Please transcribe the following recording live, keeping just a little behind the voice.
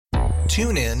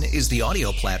TuneIn is the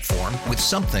audio platform with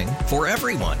something for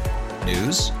everyone.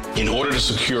 News. In order to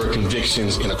secure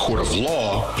convictions in a court of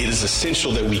law, it is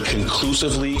essential that we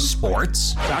conclusively.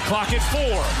 Sports. Got clock at 4.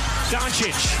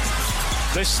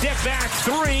 Doncic. The step back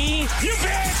 3. You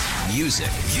bet. Music.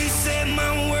 You set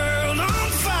my world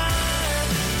on fire.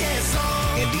 Yes,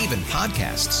 and even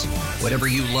podcasts. Whatever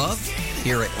you love,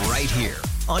 hear it right here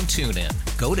on TuneIn.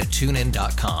 Go to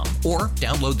TuneIn.com or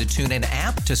download the TuneIn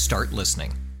app to start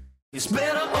listening. It's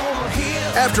better over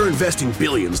here. After investing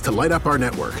billions to light up our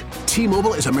network,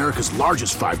 T-Mobile is America's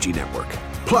largest 5G network.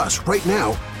 Plus, right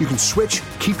now, you can switch,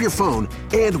 keep your phone,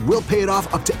 and we'll pay it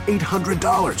off up to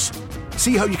 $800.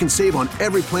 See how you can save on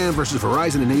every plan versus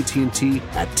Verizon and AT&T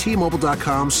at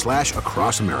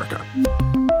T-Mobile.com/across America.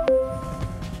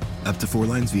 Up to 4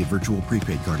 lines via virtual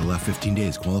prepaid card. Allow 15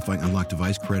 days. Qualifying unlocked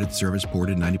device credit service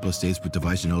ported 90+ states with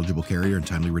device and eligible carrier and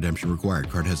timely redemption required.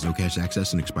 Card has no cash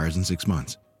access and expires in 6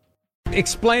 months.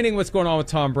 Explaining what's going on with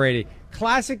Tom Brady.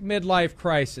 Classic midlife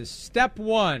crisis. Step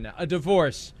 1, a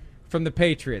divorce from the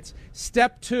Patriots.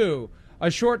 Step 2, a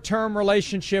short-term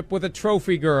relationship with a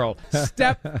trophy girl.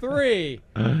 Step 3,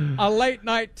 a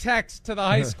late-night text to the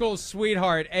high school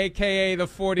sweetheart, a.k.a. the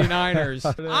 49ers.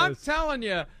 I'm telling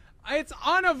you, it's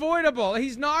unavoidable.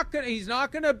 He's not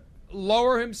gonna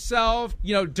lower himself,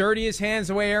 dirty his hands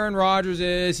the way Aaron Rodgers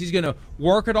is. He's going to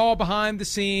work it all behind the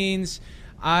scenes.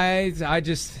 I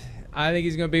think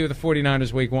he's going to be with the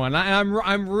 49ers week 1.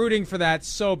 I'm rooting for that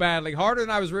so badly. Harder than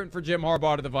I was rooting for Jim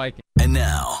Harbaugh to the Vikings. And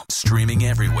now, streaming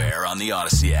everywhere on the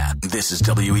Odyssey app, this is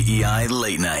WEEI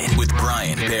Late Night with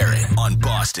Brian Barrett on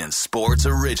Boston Sports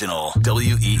Original,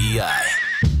 WEEI.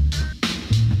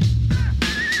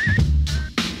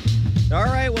 All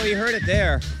right, well, you heard it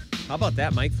there. How about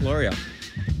that, Mike Florio?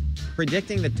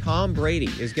 Predicting that Tom Brady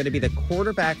is going to be the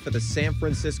quarterback for the San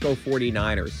Francisco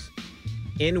 49ers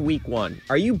in week 1.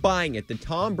 Are you buying it that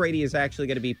Tom Brady is actually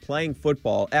going to be playing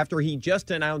football after he just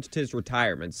announced his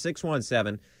retirement?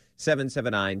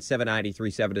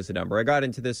 617-779-7937 is the number. I got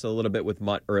into this a little bit with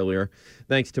Mutt earlier.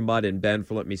 Thanks to Mutt and Ben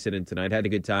for letting me sit in tonight. Had a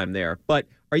good time there. But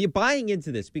are you buying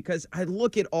into this? Because I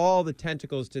look at all the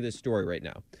tentacles to this story right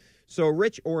now. So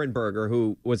Rich Orenberger,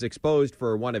 who was exposed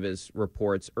for one of his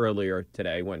reports earlier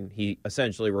today when he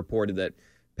essentially reported that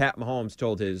Pat Mahomes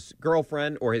told his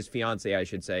girlfriend, or his fiance, I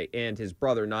should say, and his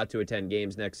brother not to attend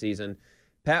games next season.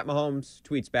 Pat Mahomes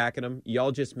tweets back at him,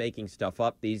 y'all just making stuff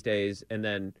up these days. And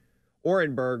then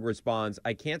Orenberg responds,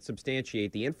 I can't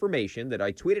substantiate the information that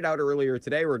I tweeted out earlier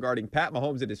today regarding Pat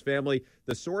Mahomes and his family.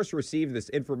 The source received this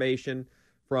information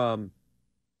from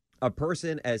a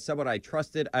person as someone I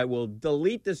trusted. I will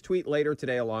delete this tweet later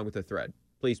today along with the thread.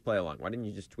 Please play along. Why didn't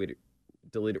you just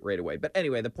delete it right away? But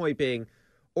anyway, the point being,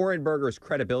 Orenberger's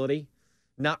credibility,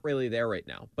 not really there right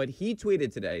now. But he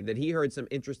tweeted today that he heard some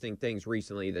interesting things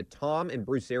recently, that Tom and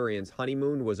Bruce Arians'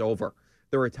 honeymoon was over.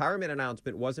 The retirement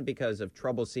announcement wasn't because of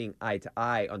trouble seeing eye to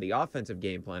eye on the offensive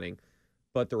game planning,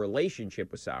 but the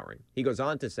relationship was souring. He goes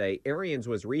on to say Arians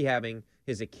was rehabbing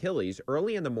his Achilles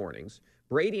early in the mornings.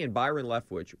 Brady and Byron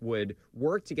Leftwich would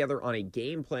work together on a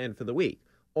game plan for the week,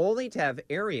 only to have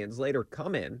Arians later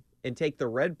come in and take the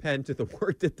red pen to the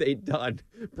work that they'd done.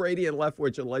 Brady and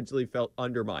Leftwich allegedly felt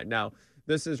undermined. Now,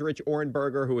 this is Rich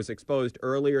Orenberger, who was exposed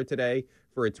earlier today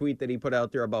for a tweet that he put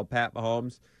out there about Pat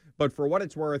Mahomes. But for what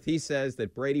it's worth, he says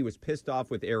that Brady was pissed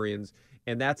off with Arians,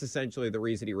 and that's essentially the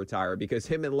reason he retired, because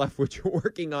him and Leftwich are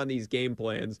working on these game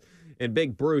plans, and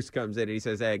Big Bruce comes in and he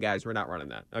says, hey, guys, we're not running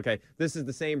that. Okay, this is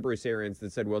the same Bruce Arians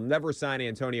that said, we'll never sign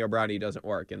Antonio Brown, he doesn't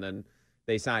work, and then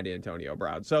they signed Antonio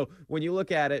Brown. So when you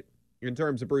look at it, in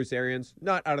terms of Bruce Arians,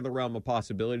 not out of the realm of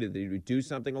possibility that he would do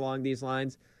something along these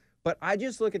lines. But I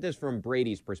just look at this from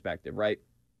Brady's perspective, right?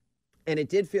 And it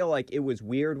did feel like it was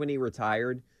weird when he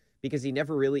retired because he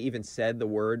never really even said the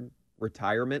word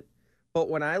retirement. But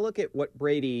when I look at what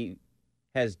Brady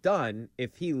has done,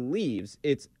 if he leaves,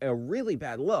 it's a really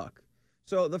bad look.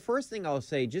 So the first thing I'll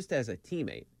say, just as a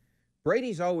teammate,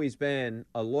 Brady's always been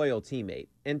a loyal teammate.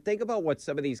 And think about what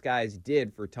some of these guys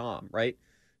did for Tom, right?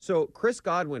 So Chris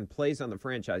Godwin plays on the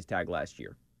franchise tag last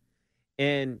year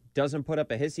and doesn't put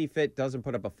up a hissy fit, doesn't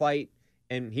put up a fight,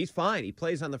 and he's fine. He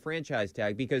plays on the franchise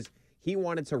tag because he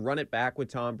wanted to run it back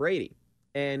with Tom Brady.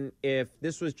 And if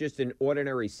this was just an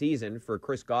ordinary season for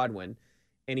Chris Godwin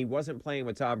and he wasn't playing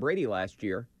with Tom Brady last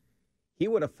year, he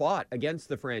would have fought against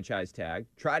the franchise tag,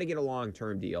 try to get a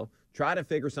long-term deal, try to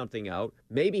figure something out.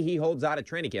 Maybe he holds out at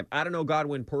training camp. I don't know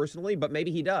Godwin personally, but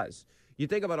maybe he does. You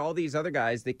think about all these other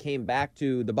guys that came back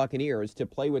to the Buccaneers to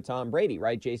play with Tom Brady,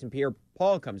 right? Jason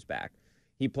Pierre-Paul comes back.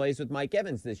 He plays with Mike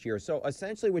Evans this year. So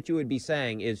essentially what you would be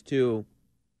saying is to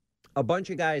a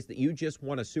bunch of guys that you just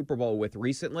won a Super Bowl with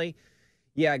recently,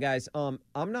 Yeah, guys, I'm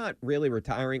not really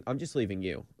retiring. I'm just leaving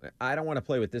you. I don't want to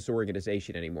play with this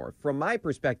organization anymore. From my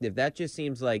perspective, that just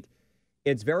seems like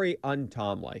it's very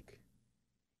un-Tom-like.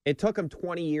 It took him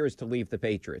 20 years to leave the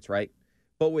Patriots, right?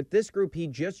 But with this group, he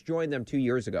just joined them 2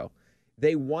 years ago.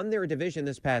 They won their division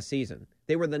this past season.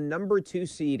 They were the number 2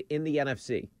 seed in the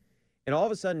NFC. And all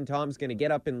of a sudden, Tom's going to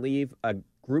get up and leave a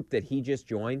group that he just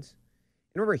joins.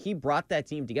 And remember, he brought that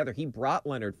team together. He brought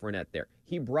Leonard Fournette there.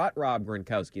 He brought Rob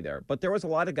Gronkowski there. But there was a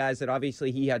lot of guys that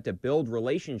obviously he had to build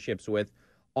relationships with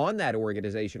on that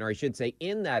organization, or I should say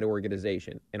in that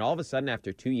organization. And all of a sudden,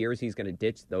 after 2 years, he's going to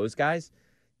ditch those guys.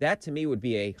 That, to me, would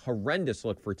be a horrendous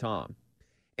look for Tom.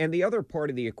 And the other part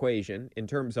of the equation, in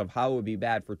terms of how it would be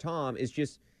bad for Tom, is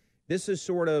just this is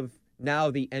sort of now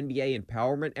the NBA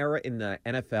empowerment era in the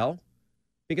NFL.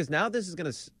 Because now this is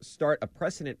going to start a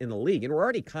precedent in the league, and we're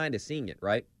already kind of seeing it,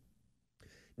 right?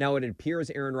 Now, it appears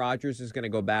Aaron Rodgers is going to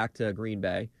go back to Green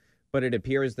Bay, but it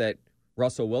appears that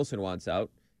Russell Wilson wants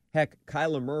out. Heck,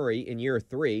 Kyler Murray in year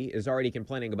 3 is already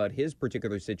complaining about his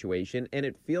particular situation, and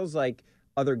it feels like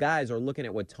other guys are looking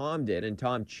at what Tom did and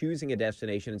Tom choosing a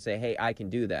destination and say, hey, I can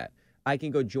do that. I can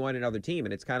go join another team,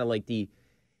 and it's kind of like the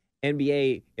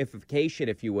NBA-ification,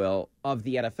 if you will, of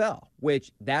the NFL,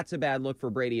 which that's a bad look for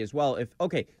Brady as well.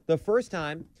 The first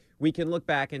time we can look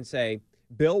back and say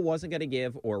Bill wasn't going to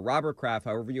give, or Robert Kraft,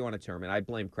 however you want to term it. I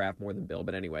blame Kraft more than Bill,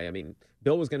 but anyway, I mean,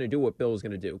 Bill was going to do what Bill was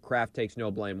going to do. Kraft takes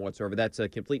no blame whatsoever. That's a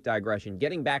complete digression.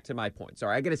 Getting back to my point.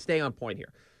 Sorry, I got to stay on point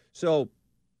here. So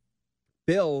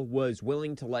Bill was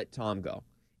willing to let Tom go,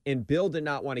 and Bill did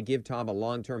not want to give Tom a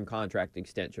long-term contract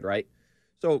extension, right?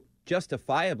 So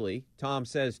justifiably, Tom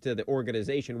says to the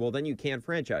organization, well, then you can't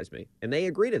franchise me. And they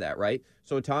agree to that, right?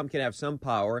 So Tom can have some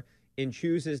power and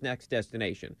choose his next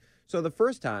destination. So the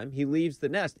first time he leaves the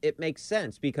nest, it makes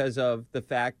sense because of the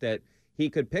fact that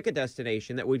he could pick a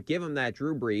destination that would give him that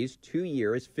Drew Brees 2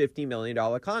 years, $50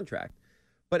 million contract.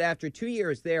 But after 2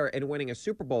 years there and winning a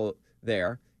Super Bowl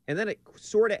there, and then it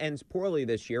sort of ends poorly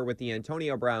this year with the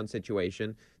Antonio Brown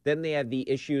situation. Then they have the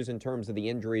issues in terms of the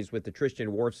injuries with the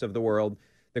Tristan Wirfs of the world,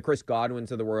 the Chris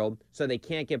Godwins of the world, so they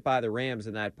can't get by the Rams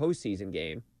in that postseason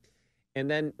game.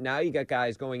 And then now you got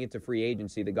guys going into free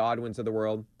agency, the Godwins of the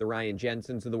world, the Ryan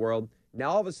Jensens of the world.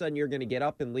 Now all of a sudden you're going to get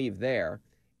up and leave there.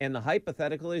 And the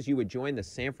hypothetical is you would join the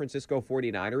San Francisco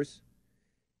 49ers.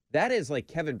 That is like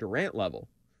Kevin Durant level,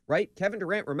 right? Kevin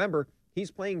Durant, remember,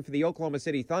 he's playing for the Oklahoma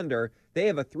City Thunder. They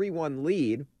have a 3-1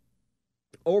 lead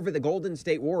over the Golden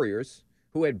State Warriors,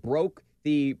 who had broken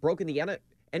the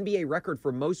NBA record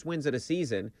for most wins in a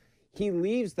season. He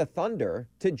leaves the Thunder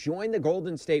to join the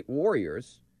Golden State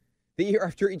Warriors the year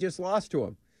after he just lost to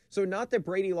him. So not that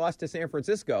Brady lost to San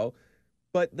Francisco,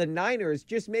 but the Niners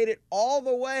just made it all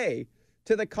the way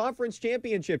to the conference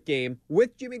championship game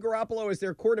with Jimmy Garoppolo as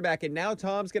their quarterback. And now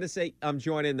Tom's going to say, I'm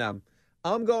joining them.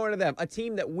 I'm going to them. A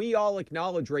team that we all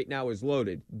acknowledge right now is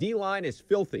loaded. D-line is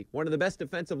filthy. One of the best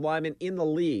defensive linemen in the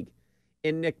league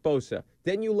in Nick Bosa.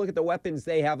 Then you look at the weapons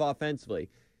they have offensively.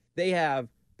 They have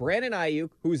Brandon Ayuk,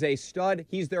 who's a stud.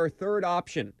 He's their third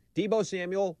option. Deebo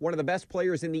Samuel, one of the best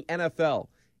players in the NFL.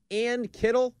 And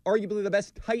Kittle, arguably the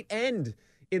best tight end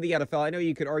in the NFL. I know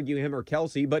you could argue him or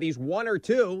Kelsey, but he's 1 or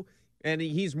 2, and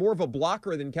he's more of a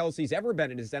blocker than Kelsey's ever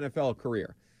been in his NFL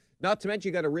career. Not to mention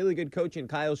you got a really good coach in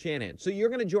Kyle Shanahan. So you're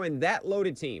going to join that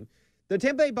loaded team. The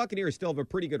Tampa Bay Buccaneers still have a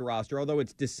pretty good roster, although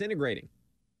it's disintegrating.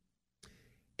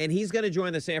 And he's going to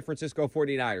join the San Francisco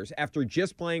 49ers after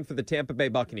just playing for the Tampa Bay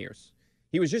Buccaneers.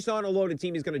 He was just on a loaded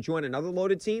team. He's going to join another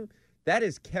loaded team. That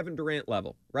is Kevin Durant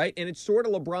level, right? And it's sort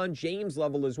of LeBron James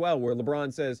level as well, where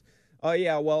LeBron says, oh,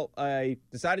 yeah, well, I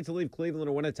decided to leave Cleveland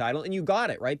to win a title. And you got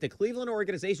it, right? The Cleveland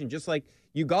organization, just like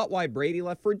you got why Brady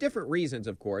left for different reasons,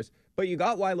 of course, but you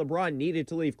got why LeBron needed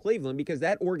to leave Cleveland because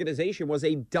that organization was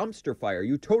a dumpster fire.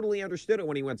 You totally understood it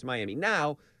when he went to Miami.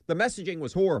 Now, the messaging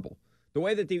was horrible. The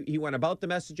way that he went about the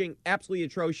messaging, absolutely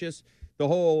atrocious. The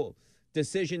whole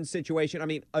decision situation, I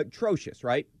mean, atrocious,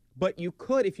 right? But you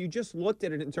could, if you just looked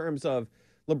at it in terms of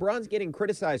LeBron's getting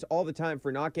criticized all the time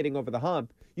for not getting over the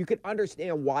hump, you could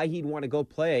understand why he'd want to go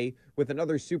play with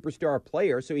another superstar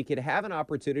player so he could have an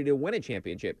opportunity to win a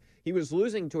championship. He was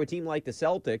losing to a team like the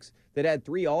Celtics that had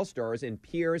 3 All-Stars in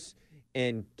Pierce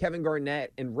and Kevin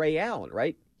Garnett and Ray Allen,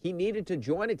 right? He needed to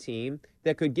join a team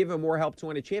that could give him more help to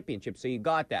win a championship, so you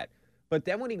got that. But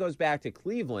then when he goes back to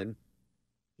Cleveland,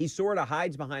 he sort of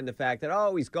hides behind the fact that,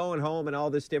 oh, he's going home and all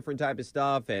this different type of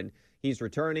stuff, and he's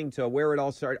returning to where it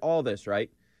all started, all this,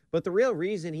 right? But the real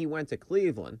reason he went to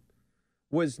Cleveland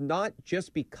was not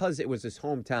just because it was his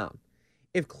hometown.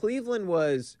 If Cleveland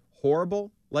was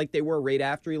horrible, like they were right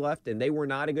after he left, and they were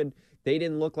not they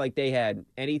didn't look like they had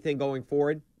anything going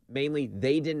forward, mainly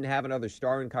they didn't have another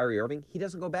star in Kyrie Irving, he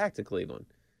doesn't go back to Cleveland.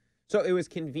 So it was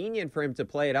convenient for him to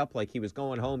play it up like he was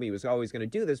going home. He was always going to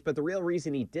do this. But the real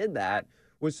reason he did that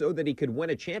was so that he could win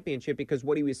a championship, because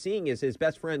what he was seeing is his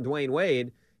best friend, Dwayne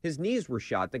Wade, his knees were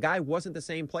shot. The guy wasn't the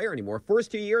same player anymore.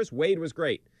 First 2 years, Wade was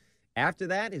great. After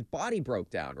that, his body broke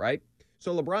down, right?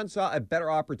 So LeBron saw a better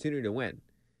opportunity to win.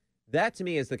 That, to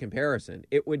me, is the comparison.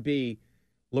 It would be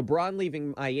LeBron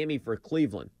leaving Miami for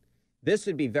Cleveland. This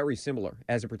would be very similar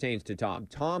as it pertains to Tom.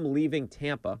 Tom leaving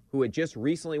Tampa, who had just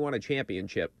recently won a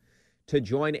championship, to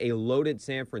join a loaded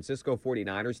San Francisco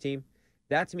 49ers team.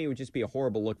 That, to me, would just be a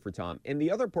horrible look for Tom. And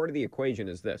the other part of the equation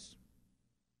is this.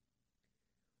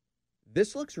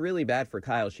 This looks really bad for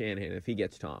Kyle Shanahan if he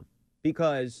gets Tom.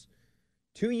 Because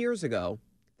 2 years ago,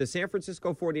 the San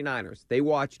Francisco 49ers, they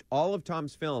watched all of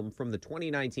Tom's film from the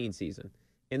 2019 season,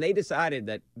 and they decided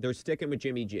that they're sticking with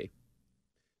Jimmy G.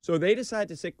 So they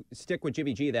decided to stick with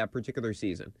Jimmy G that particular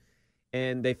season.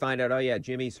 And they find out, oh, yeah,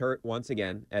 Jimmy's hurt once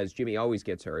again, as Jimmy always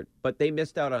gets hurt. But they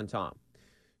missed out on Tom.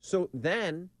 So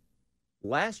then,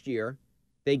 last year,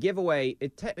 they give away,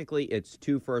 technically it's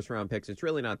 2 first-round picks. It's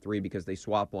really not 3 because they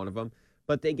swap one of them.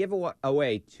 But they give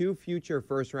away 2 future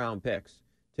first-round picks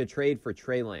to trade for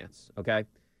Trey Lance, okay?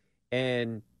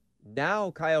 And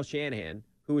now Kyle Shanahan,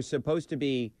 who is supposed to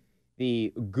be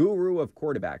the guru of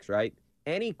quarterbacks, right?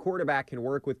 Any quarterback can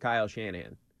work with Kyle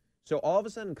Shanahan. So all of a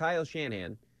sudden, Kyle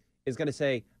Shanahan is going to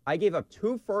say, I gave up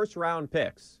 2 first-round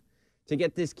picks to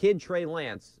get this kid Trey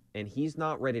Lance, and he's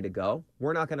not ready to go.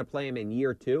 We're not going to play him in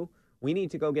year 2. We need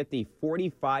to go get the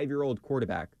 45-year-old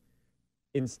quarterback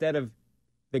instead of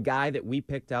the guy that we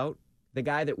picked out, the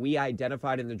guy that we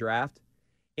identified in the draft,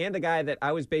 and the guy that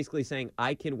I was basically saying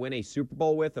I can win a Super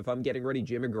Bowl with if I'm getting ready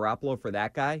Jimmy Garoppolo for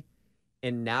that guy.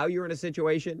 And now you're in a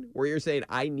situation where you're saying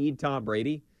I need Tom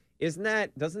Brady. Doesn't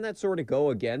that sort of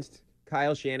go against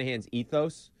Kyle Shanahan's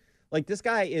ethos? Like, this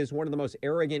guy is one of the most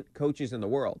arrogant coaches in the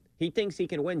world. He thinks he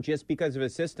can win just because of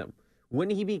his system.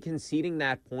 Wouldn't he be conceding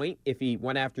that point if he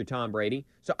went after Tom Brady?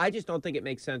 So I just don't think it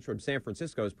makes sense from San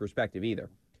Francisco's perspective either.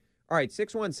 All right,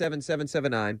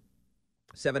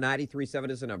 617-779-7937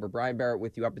 is the number. Brian Barrett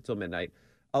with you up until midnight.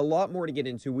 A lot more to get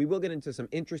into. We will get into some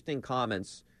interesting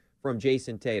comments from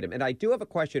Jason Tatum. And I do have a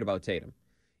question about Tatum.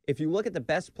 If you look at the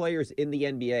best players in the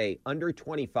NBA under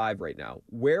 25 right now,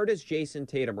 where does Jason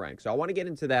Tatum rank? So I want to get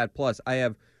into that. Plus, I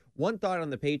have one thought on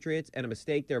the Patriots and a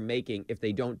mistake they're making if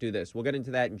they don't do this. We'll get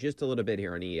into that in just a little bit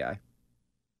here on EI.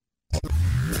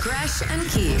 Gresh and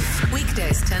Keith,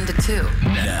 weekdays 10 to 2.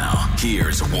 Now,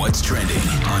 here's what's trending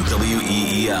on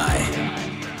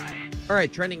WEEI. All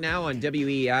right, trending now on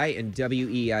WEEI and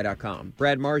WEEI.com.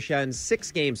 Brad Marchand's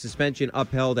 6-game suspension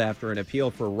upheld after an appeal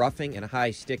for roughing and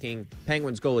high-sticking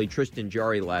Penguins goalie Tristan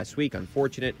Jarry last week.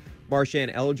 Unfortunate.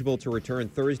 Marchand eligible to return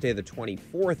Thursday the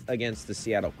 24th against the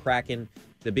Seattle Kraken.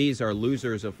 The Bees are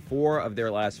losers of 4 of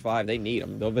their last 5. They need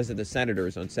them. They'll visit the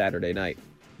Senators on Saturday night.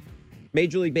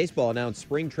 Major League Baseball announced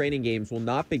spring training games will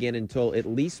not begin until at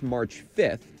least March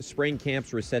 5th. The spring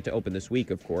camps were set to open this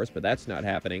week, of course, but that's not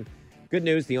happening. Good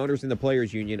news, the owners and the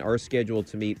players' union are scheduled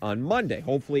to meet on Monday.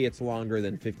 Hopefully it's longer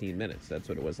than 15 minutes. That's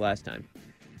what it was last time.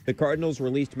 The Cardinals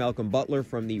released Malcolm Butler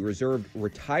from the reserved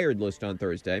retired list on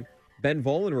Thursday. Ben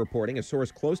Volin reporting, a source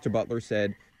close to Butler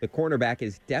said the cornerback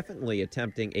is definitely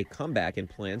attempting a comeback and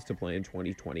plans to play in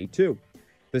 2022.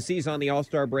 The C's on the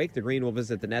All-Star break. The Green will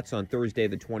visit the Nets on Thursday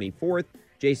the 24th.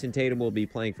 Jason Tatum will be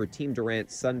playing for Team Durant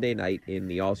Sunday night in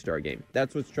the All-Star game.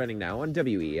 That's what's trending now on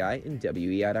WEEI and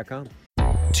WEEI.com.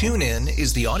 TuneIn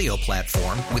is the audio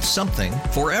platform with something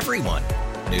for everyone.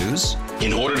 News.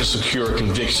 In order to secure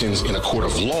convictions in a court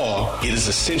of law, it is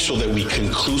essential that we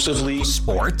conclusively.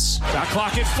 Sports. Shot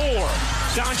clock at 4.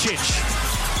 Doncic.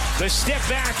 The step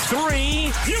back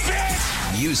 3. You bet.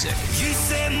 Music. You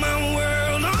set my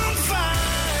world on fire.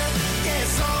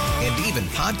 Yes, and even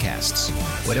podcasts.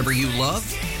 Whatever you love,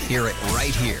 hear it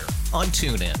right here on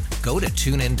TuneIn. Go to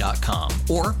TuneIn.com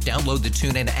or download the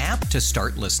TuneIn app to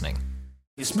start listening.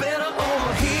 It's better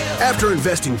over here. After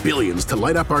investing billions to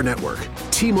light up our network,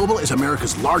 T-Mobile is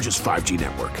America's largest 5G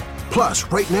network. Plus,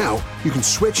 right now, you can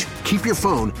switch, keep your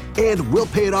phone, and we'll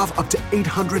pay it off up to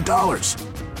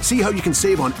 $800. See how you can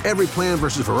save on every plan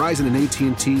versus Verizon and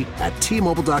AT&T at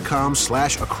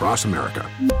T-Mobile.com/across America.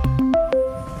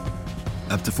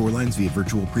 Up to 4 lines via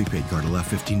virtual prepaid card. Allow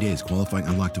 15 days. Qualifying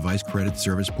unlocked device credit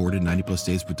service ported 90-plus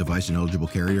days with device and eligible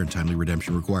carrier and timely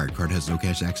redemption required. Card has no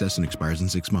cash access and expires in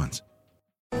 6 months.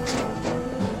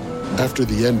 After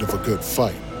the end of a good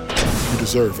fight, you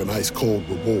deserve an ice-cold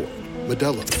reward.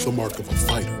 Modelo is the mark of a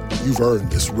fighter. You've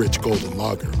earned this rich golden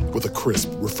lager with a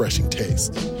crisp, refreshing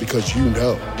taste. Because you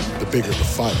know, the bigger the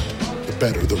fight, the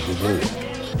better the reward.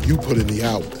 You put in the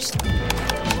hours,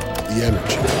 the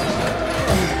energy,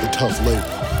 the tough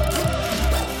labor.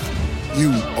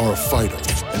 You are a fighter,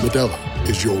 and Modelo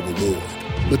is your reward.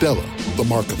 Modelo, the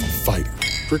mark of a fighter.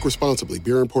 Drink responsibly.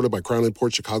 Beer imported by Crown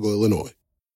Imports, Chicago, Illinois.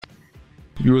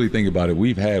 You really think about it,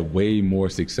 we've had way more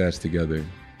success together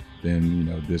than,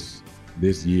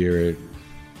 this year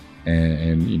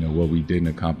and what we didn't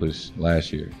accomplish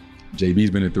last year. JB's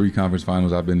been in 3 conference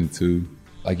finals, I've been in 2.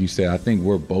 Like you said, I think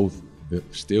we're both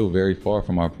still very far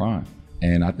from our prime.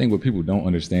 And I think what people don't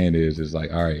understand is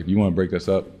like, all right, if you want to break this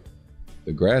up,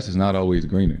 the grass is not always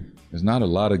greener. There's not a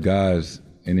lot of guys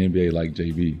in the NBA like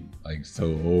JB. Like,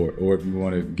 so, or if you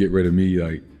want to get rid of me,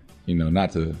 like,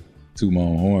 not to toot my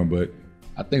own horn, but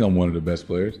I think I'm one of the best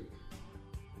players.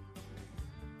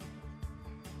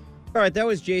 All right, that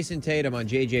was Jason Tatum on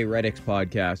JJ Redick's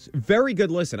podcast. Very good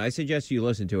listen. I suggest you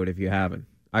listen to it if you haven't.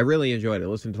 I really enjoyed it.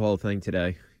 Listen to the whole thing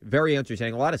today. Very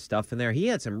entertaining. A lot of stuff in there. He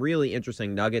had some really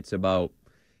interesting nuggets about,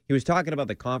 he was talking about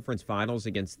the conference finals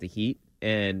against the Heat,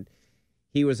 and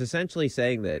he was essentially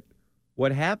saying that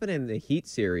what happened in the Heat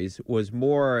series was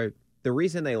more the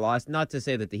reason they lost, not to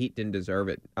say that the Heat didn't deserve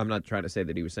it. I'm not trying to say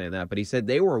that he was saying that, but he said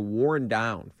they were worn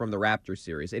down from the Raptors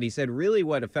series. And he said really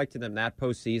what affected them that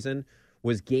postseason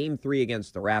was Game 3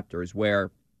 against the Raptors, where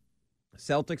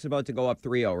Celtics about to go up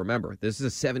 3-0. Remember, this is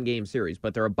a 7-game series,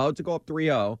 but they're about to go up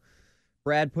 3-0.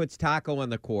 Brad puts Taco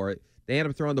on the court. They end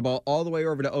up throwing the ball all the way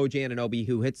over to OG Anunoby,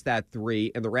 who hits that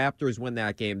 3, and the Raptors win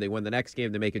that game. They win the next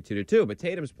game to make it 2-2. But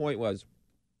Tatum's point was,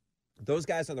 those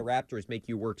guys on the Raptors make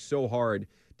you work so hard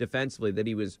defensively that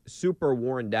he was super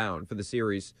worn down for the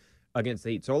series against the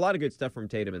Heat. So a lot of good stuff from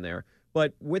Tatum in there.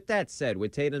 But with that said,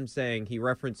 with Tatum saying he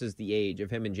references the age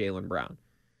of him and Jaylen Brown,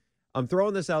 I'm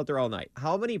throwing this out there all night.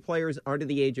 How many players under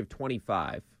the age of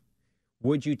 25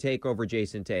 would you take over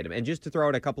Jason Tatum? And just to throw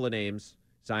out a couple of names,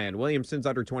 Zion Williamson's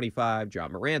under 25,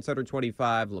 John Morant's under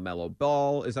 25, LaMelo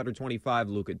Ball is under 25,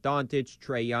 Luka Doncic,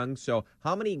 Trae Young. So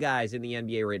how many guys in the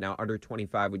NBA right now under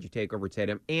 25 would you take over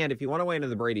Tatum? And if you want to weigh into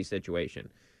the Brady situation,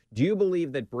 do you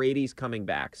believe that Brady's coming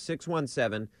back?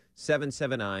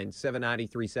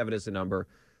 617-779-7937 is the number.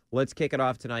 Let's kick it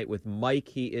off tonight with Mike.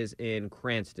 He is in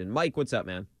Cranston. Mike, what's up,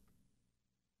 man?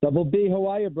 Double B, how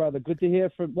are you, brother? Good to hear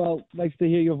nice to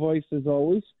hear your voice as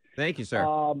always. Thank you,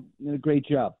 sir. Great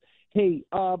job. Hey,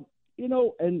 and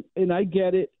I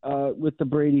get it with the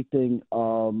Brady thing.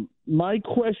 My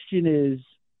question is,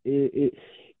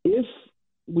 if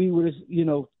we were,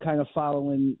 kind of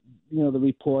following, the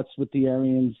reports with the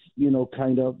Arians,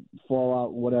 kind of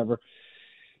fallout, whatever,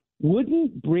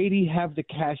 wouldn't Brady have the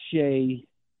cachet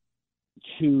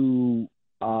to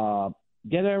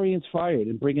get Arians fired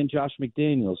and bring in Josh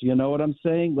McDaniels? You know what I'm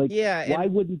saying? Like, why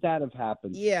wouldn't that have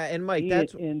happened? Yeah, and Mike,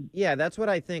 that's what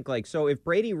I think. Like, so if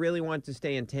Brady really wanted to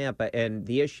stay in Tampa and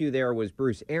the issue there was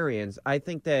Bruce Arians, I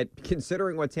think that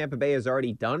considering what Tampa Bay has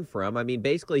already done for him, I mean,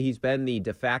 basically he's been the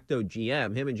de facto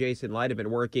GM. Him and Jason Light have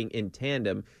been working in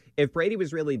tandem. If Brady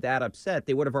was really that upset,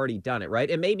 they would have already done it, right?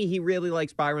 And maybe he really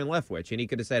likes Byron Leftwich, and he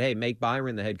could have said, hey, make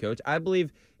Byron the head coach. I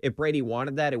believe if Brady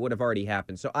wanted that, it would have already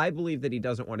happened. So I believe that he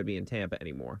doesn't want to be in Tampa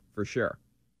anymore, for sure.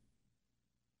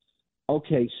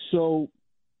 Okay, so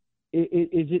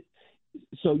is it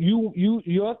so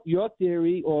your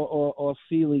theory or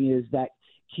feeling is that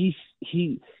he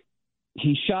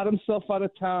shot himself out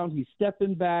of town, he's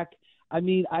stepping back. I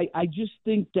mean, I just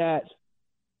think that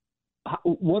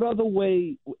what other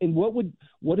way and what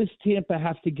does Tampa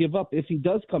have to give up if he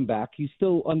does come back? He's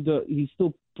still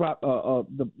the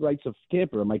rights of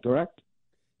Tampa. Am I correct?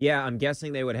 Yeah, I'm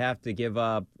guessing they would have to give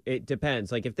up. It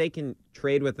depends. Like if they can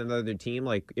trade with another team,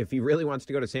 like if he really wants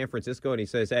to go to San Francisco and he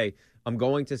says, "Hey, I'm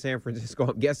going to San Francisco,"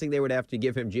 I'm guessing they would have to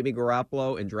give him Jimmy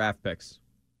Garoppolo and draft picks.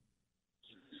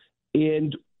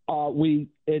 And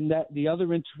the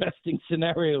other interesting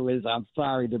scenario is, I'm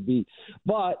sorry to be,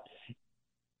 but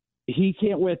he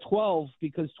can't wear 12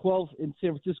 because 12 in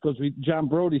San Francisco, John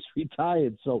Brody's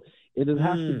retired, so it would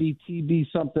have to be TB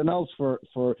something else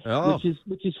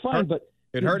which is fine. But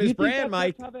it hurt his brand,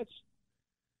 Mike.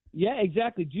 Yeah,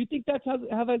 exactly. Do you think that's how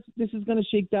this is going to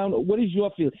shake down? What is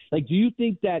your feeling? Like, do you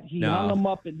think that he hung him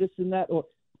up and this and that, or?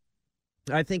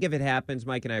 I think if it happens,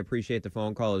 Mike, and I appreciate the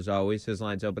phone call as always. His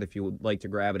line's open if you would like to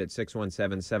grab it at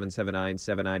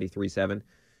 617-779-7937.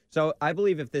 So I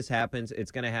believe if this happens,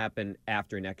 it's going to happen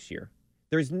after next year.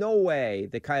 There's no way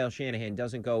that Kyle Shanahan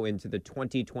doesn't go into the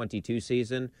 2022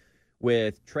 season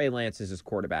with Trey Lance as his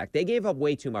quarterback. They gave up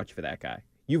way too much for that guy.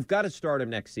 You've got to start him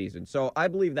next season. So I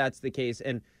believe that's the case.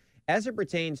 And as it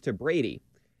pertains to Brady,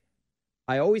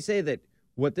 I always say that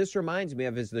What this reminds me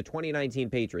of is the 2019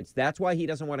 Patriots. That's why he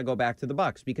doesn't want to go back to the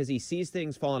Bucs, because he sees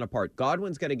things falling apart.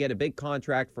 Godwin's going to get a big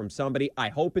contract from somebody. I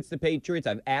hope it's the Patriots.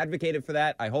 I've advocated for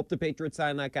that. I hope the Patriots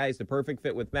sign that guy. He's the perfect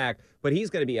fit with Mac, but he's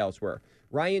going to be elsewhere.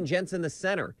 Ryan Jensen, the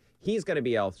center, he's going to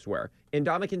be elsewhere.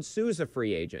 Ndamukong Suh's a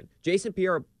free agent. Jason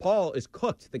Pierre-Paul is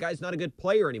cooked. The guy's not a good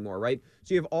player anymore, right?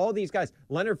 So you have all these guys.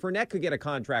 Leonard Fournette could get a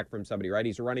contract from somebody, right?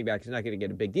 He's a running back. He's not going to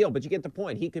get a big deal, but you get the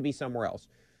point. He could be somewhere else.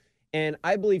 And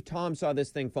I believe Tom saw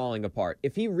this thing falling apart.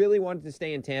 If he really wanted to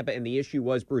stay in Tampa and the issue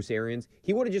was Bruce Arians,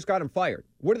 he would have just got him fired.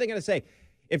 What are they going to say?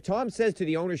 If Tom says to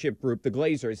the ownership group, the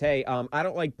Glazers, hey, I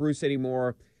don't like Bruce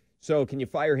anymore, so can you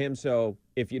fire him? So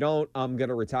if you don't, I'm going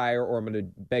to retire or I'm going to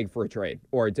beg for a trade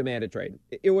or demand a trade.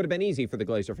 It would have been easy for the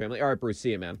Glazer family. All right, Bruce,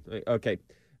 see you, man. Okay,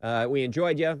 we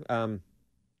enjoyed you.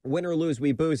 Win or lose,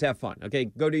 we booze, have fun. Okay,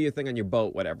 go do your thing on your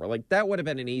boat, whatever. Like, that would have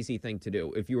been an easy thing to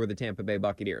do if you were the Tampa Bay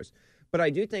Buccaneers. But I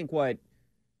do think what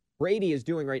Brady is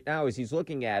doing right now is he's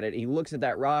looking at it. He looks at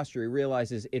that roster. He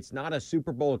realizes it's not a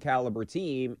Super Bowl caliber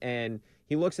team. And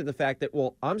he looks at the fact that,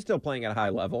 well, I'm still playing at a high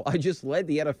level. I just led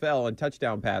the NFL in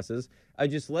touchdown passes. I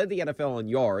just led the NFL in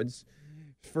yards.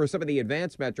 For some of the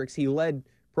advanced metrics, he led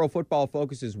Pro Football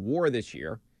Focus's WAR this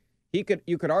year. You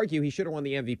could argue he should have won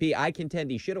the MVP. I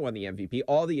contend he should have won the MVP.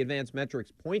 All the advanced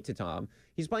metrics point to Tom.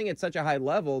 He's playing at such a high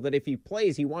level that if he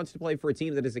plays, he wants to play for a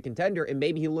team that is a contender. And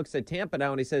maybe he looks at Tampa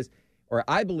now and he says, or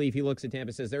I believe he looks at Tampa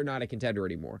and says, they're not a contender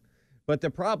anymore. But the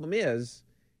problem is,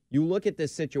 you look at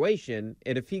this situation,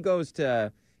 and if he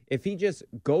just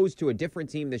goes to a different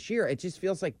team this year, it just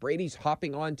feels like Brady's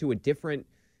hopping on to a different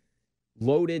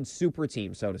loaded super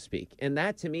team, so to speak. And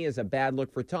that, to me, is a bad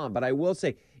look for Tom. But I will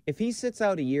say, if he sits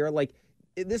out a year, like,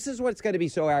 this is what's going to be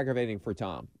so aggravating for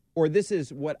Tom. Or this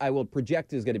is what I will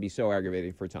project is going to be so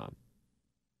aggravating for Tom.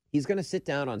 He's going to sit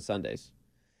down on Sundays.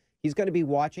 He's going to be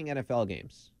watching NFL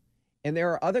games. And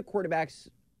there are other quarterbacks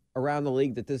around the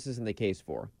league that this isn't the case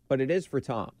for. But it is for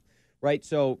Tom, right?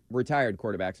 So, retired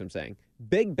quarterbacks, I'm saying.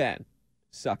 Big Ben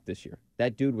sucked this year.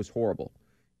 That dude was horrible.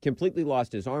 Completely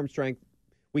lost his arm strength.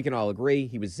 We can all agree.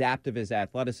 He was zapped of his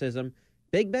athleticism.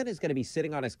 Big Ben is going to be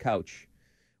sitting on his couch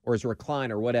or his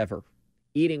recliner, whatever,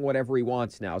 eating whatever he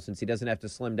wants now since he doesn't have to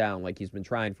slim down like he's been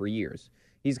trying for years.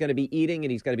 He's going to be eating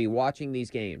and he's going to be watching these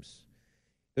games.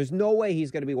 There's no way he's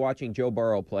going to be watching Joe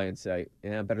Burrow play and say,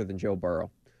 yeah, I'm better than Joe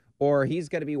Burrow. Or he's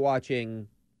going to be watching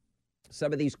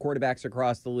some of these quarterbacks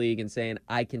across the league and saying,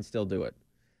 I can still do it.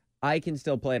 I can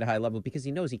still play at a high level because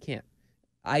he knows he can't.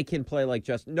 I can play like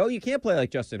Justin. No, you can't play like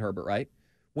Justin Herbert, right?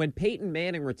 When Peyton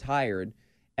Manning retired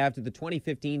after the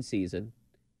 2015 season,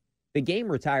 the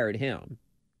game retired him.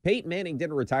 Peyton Manning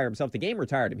didn't retire himself. The game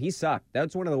retired him. He sucked.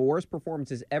 That's one of the worst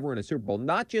performances ever in a Super Bowl,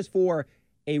 not just for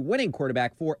a winning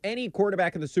quarterback, for any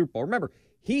quarterback in the Super Bowl. Remember,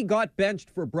 he got benched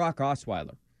for Brock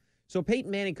Osweiler. So Peyton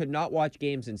Manning could not watch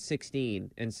games in 16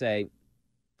 and say,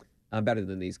 I'm better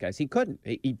than these guys. He couldn't.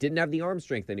 He didn't have the arm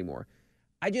strength anymore.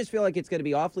 I just feel like it's going to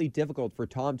be awfully difficult for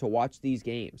Tom to watch these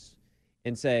games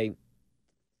and say,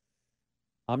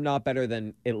 I'm not better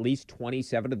than at least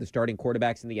 27 of the starting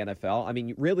quarterbacks in the NFL. I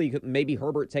mean, really, maybe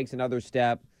Herbert takes another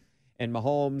step, and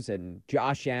Mahomes and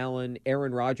Josh Allen,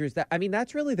 Aaron Rodgers.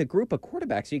 That's really the group of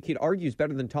quarterbacks you could argue is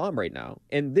better than Tom right now.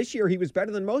 And this year, he was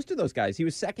better than most of those guys. He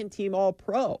was second-team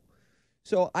All-Pro.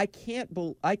 So I can't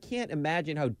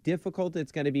imagine how difficult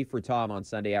it's going to be for Tom on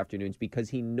Sunday afternoons because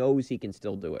he knows he can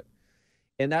still do it.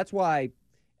 And that's why,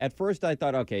 at first, I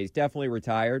thought, okay, he's definitely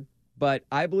retired. But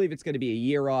I believe it's going to be a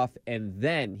year off, and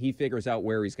then he figures out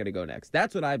where he's going to go next.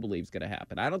 That's what I believe is going to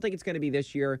happen. I don't think it's going to be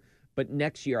this year, but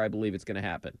next year I believe it's going to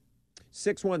happen.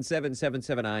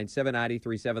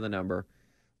 617-779-7937, the number.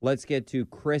 Let's get to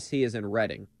Chris. He is in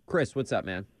Reading. Chris, what's up,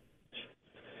 man?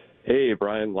 Hey,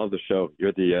 Brian. Love the show.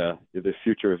 You're the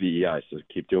future of EEI, so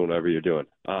keep doing whatever you're doing.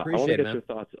 I want to get your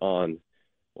thoughts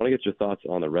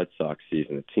on the Red Sox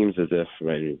season. It seems as if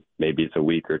maybe it's a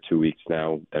week or 2 weeks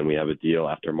now, and we have a deal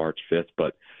after March 5th.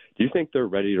 But do you think they're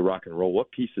ready to rock and roll?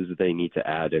 What pieces do they need to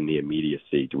add in the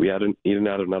immediacy? Do we need to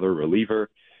add another reliever,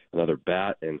 another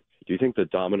bat? And do you think the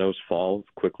dominoes fall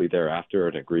quickly thereafter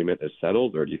an agreement is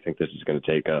settled, or do you think this is going to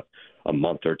take a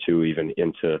month or two, even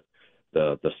into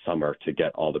the summer, to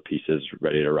get all the pieces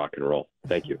ready to rock and roll?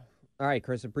 Thank you. All right,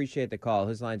 Chris, appreciate the call.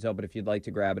 His line's open if you'd like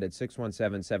to grab it at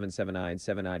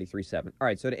 617-779-7937. All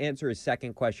right, so to answer his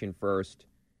second question first,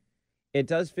 it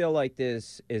does feel like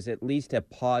this is at least a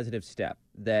positive step,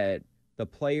 that the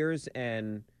players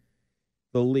and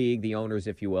the league, the owners,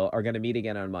 if you will, are going to meet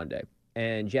again on Monday.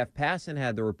 And Jeff Passan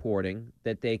had the reporting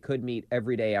that they could meet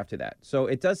every day after that. So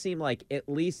it does seem like at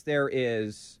least there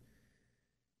is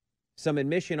some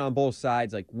admission on both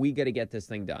sides, like, we got to get this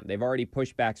thing done. They've already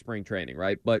pushed back spring training,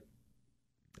 right? But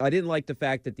I didn't like the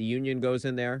fact that the union goes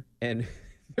in there and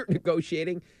they're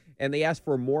negotiating and they ask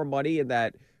for more money in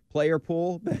that player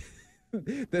pool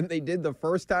than they did the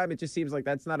first time. It just seems like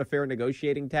that's not a fair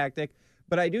negotiating tactic.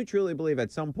 But I do truly believe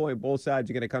at some point both sides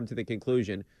are going to come to the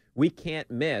conclusion we can't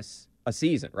miss a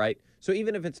season, right? So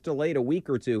even if it's delayed a week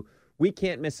or two, we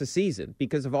can't miss a season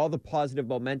because of all the positive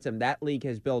momentum that league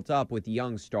has built up with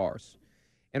young stars.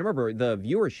 And remember, the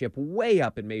viewership way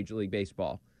up in Major League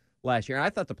Baseball last year. And I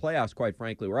thought the playoffs, quite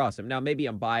frankly, were awesome. Now, maybe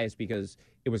I'm biased because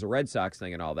it was a Red Sox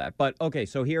thing and all that. But, okay,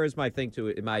 so here is my thing to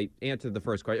it, my answer to the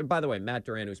first question. And by the way, Matt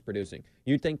Duran, who's producing,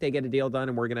 you think they get a deal done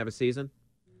and we're going to have a season?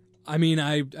 I mean,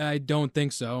 I don't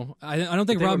think so. I don't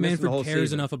think Rob Manfred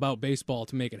cares enough about baseball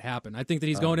to make it happen. I think that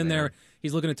he's going in there,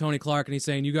 he's looking at Tony Clark, and he's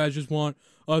saying, you guys just want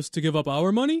us to give up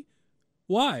our money?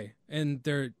 Why? And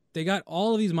they got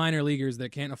all of these minor leaguers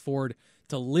that can't afford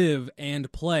to live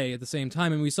and play at the same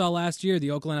time. And we saw last year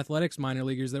the Oakland Athletics minor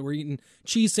leaguers that were eating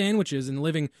cheese sandwiches and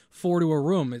living 4 to a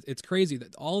room. It's crazy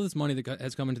that all of this money that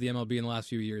has come into the MLB in the last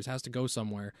few years has to go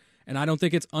somewhere. And I don't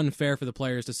think it's unfair for the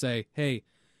players to say, hey,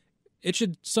 it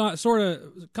should sort of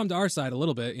come to our side a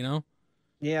little bit, you know?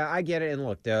 Yeah, I get it. And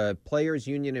look, the players'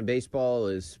 union in baseball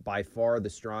is by far the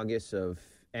strongest of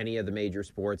any of the major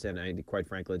sports. And quite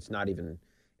frankly, it's not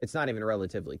even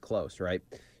relatively close, right?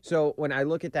 So when I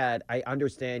look at that, I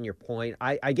understand your point.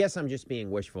 I guess I'm just being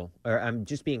wishful, or I'm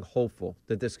just being hopeful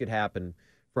that this could happen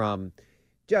from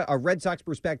a Red Sox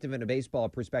perspective and a baseball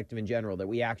perspective in general, that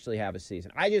we actually have a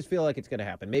season. I just feel like it's going to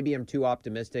happen. Maybe I'm too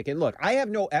optimistic. And look, I have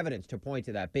no evidence to point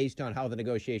to that based on how the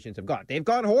negotiations have gone. They've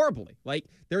gone horribly. Like,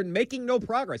 they're making no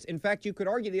progress. In fact, you could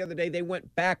argue the other day they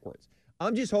went backwards.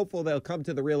 I'm just hopeful they'll come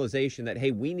to the realization that,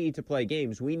 hey, we need to play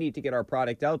games. We need to get our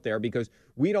product out there because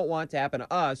we don't want to happen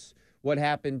to us what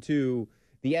happened to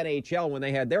the NHL when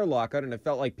they had their lockout and it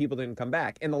felt like people didn't come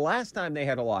back. And the last time they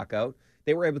had a lockout,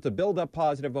 they were able to build up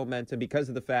positive momentum because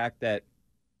of the fact that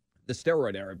the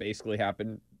steroid era basically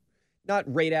happened not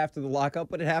right after the lockout,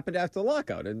 but it happened after the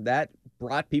lockout. And that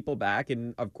brought people back.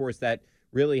 And, of course, that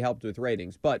really helped with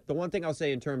ratings. But the one thing I'll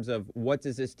say in terms of what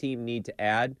does this team need to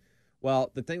add,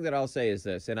 well, the thing that I'll say is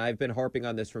this, and I've been harping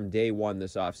on this from day one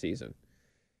this offseason.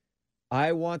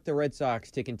 I want the Red Sox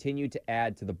to continue to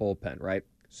add to the bullpen, right?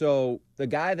 So the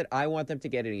guy that I want them to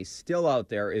get, and he's still out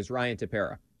there, is Ryan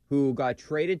Tepera, who got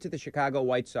traded to the Chicago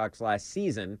White Sox last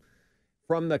season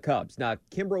from the Cubs. Now,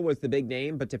 Kimbrel was the big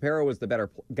name, but Tepera was the better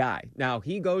guy. Now,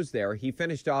 he goes there. He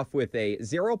finished off with a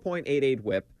 0.88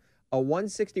 whip, a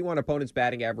 161 opponent's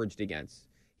batting averaged against.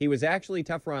 He was actually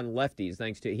tougher on lefties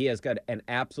thanks to he has got an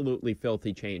absolutely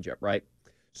filthy changeup, right?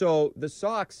 So the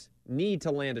Sox need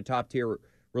to land a top-tier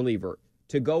reliever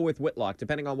to go with Whitlock,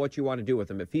 depending on what you want to do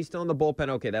with him. If he's still in the bullpen,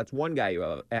 okay, that's one guy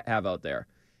you have out there.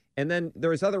 And then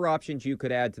there's other options you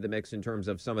could add to the mix in terms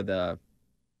of some of the,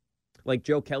 like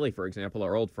Joe Kelly, for example,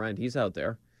 our old friend. He's out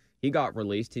there. He got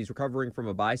released. He's recovering from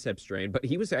a bicep strain, but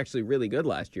he was actually really good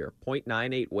last year.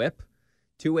 0.98 whip,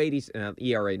 280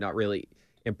 ERA, not really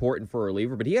important for a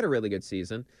reliever, but he had a really good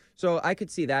season. So I could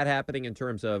see that happening in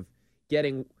terms of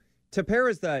getting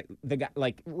Tepera's the guy,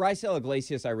 like Raisel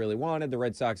Iglesias I really wanted. The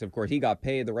Red Sox, of course, he got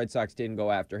paid. The Red Sox didn't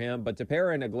go after him. But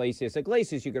Tepera and Iglesias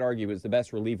you could argue is the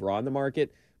best reliever on the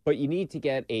market. But you need to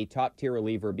get a top-tier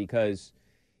reliever because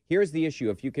here's the issue.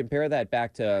 If you compare that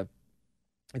back to,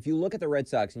 if you look at the Red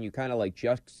Sox and you kind of like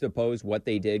juxtapose what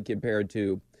they did compared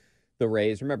to the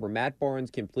Rays, remember, Matt Barnes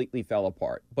completely fell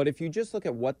apart. But if you just look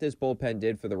at what this bullpen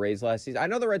did for the Rays last season, I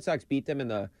know the Red Sox beat them in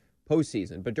the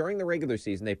postseason, but during the regular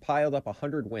season, they piled up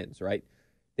 100 wins, right?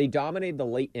 They dominated the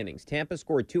late innings. Tampa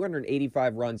scored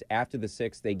 285 runs after the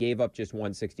sixth. They gave up just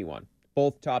 161,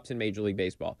 both tops in Major League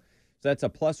Baseball. So that's a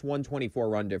plus 124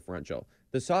 run differential.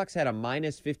 The Sox had a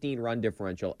minus 15 run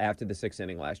differential after the sixth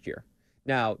inning last year.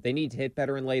 Now, they need to hit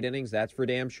better in late innings, that's for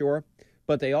damn sure,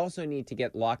 but they also need to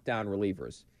get lockdown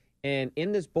relievers. And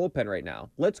in this bullpen right now,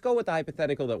 let's go with the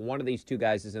hypothetical that one of these two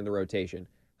guys is in the rotation,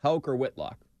 Houck or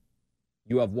Whitlock.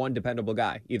 You have one dependable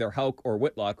guy, either Houck or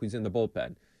Whitlock, who's in the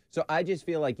bullpen. So I just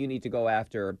feel like you need to go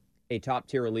after a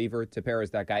top-tier reliever.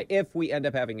 Tepera's that guy if we end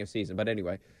up having a season. But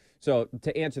anyway, so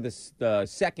to answer this, the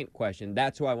second question,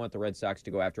 that's who I want the Red Sox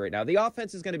to go after right now. The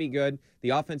offense is going to be good.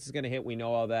 The offense is going to hit. We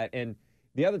know all that. And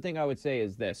the other thing I would say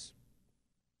is this.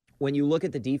 When you look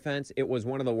at the defense, it was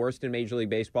one of the worst in Major League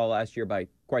Baseball last year by,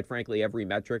 quite frankly, every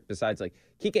metric besides, like,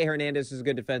 Kike Hernandez is a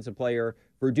good defensive player.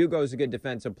 Verdugo is a good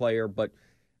defensive player. But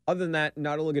other than that,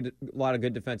 not a lot of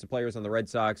good defensive players on the Red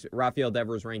Sox. Rafael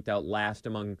Devers ranked out last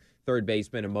among third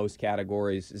basemen in most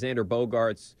categories. Xander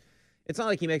Bogaerts, it's not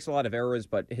like he makes a lot of errors,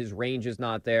 but his range is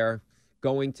not there.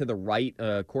 Going to the right,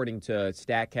 according to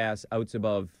StatCast, outs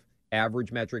above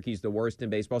average metric, he's the worst in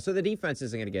baseball. So the defense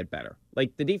isn't going to get better.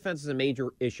 Like, the defense is a major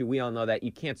issue. We all know that.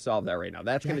 You can't solve that right now.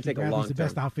 That's going to take a long time. He's the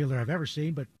best outfielder I've ever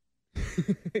seen, but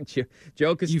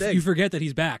Joe Castillo. You forget that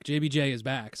he's back. JBJ is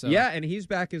back. So yeah, and he's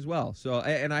back as well. So,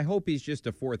 and I hope he's just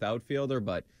a fourth outfielder,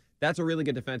 but that's a really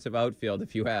good defensive outfield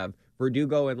if you have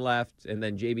Verdugo in left and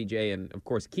then JBJ. And, of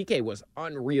course, Kike was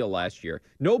unreal last year.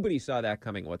 Nobody saw that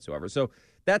coming whatsoever. So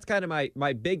that's kind of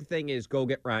my big thing is go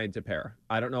get Ryan Tepera.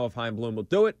 I don't know if Chaim Bloom will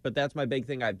do it, but that's my big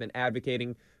thing. I've been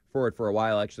advocating for it for a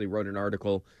while. I actually wrote an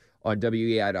article on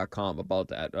WEI.com about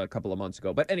that a couple of months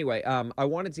ago. But anyway, I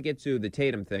wanted to get to the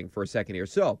Tatum thing for a second here.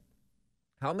 So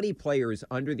how many players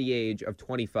under the age of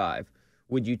 25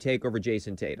 would you take over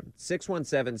Jason Tatum?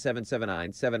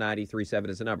 617-779-7937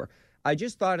 is the number. I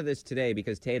just thought of this today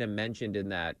because Tatum mentioned in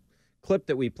that clip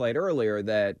that we played earlier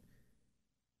that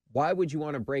why would you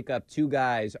want to break up two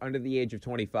guys under the age of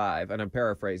 25, and I'm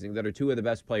paraphrasing, that are two of the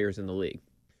best players in the league?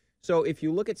 So if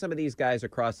you look at some of these guys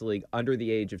across the league under the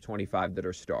age of 25 that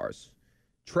are stars,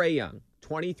 Trae Young,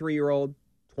 23-year-old,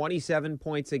 27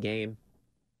 points a game,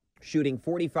 shooting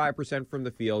 45% from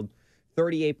the field,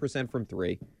 38% from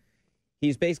three.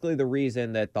 He's basically the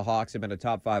reason that the Hawks have been a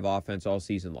top 5 offense all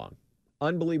season long.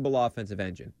 Unbelievable offensive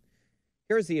engine.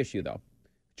 Here's the issue, though.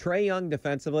 Trae Young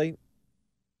defensively,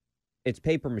 it's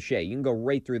paper mache. You can go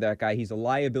right through that guy. He's a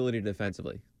liability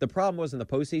defensively. The problem was in the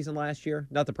postseason last year,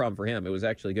 not the problem for him. It was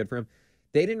actually good for him.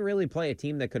 They didn't really play a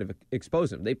team that could have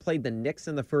exposed him. They played the Knicks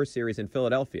in the first series in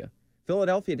Philadelphia.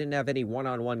 Philadelphia didn't have any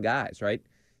one-on-one guys, right?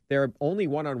 Their only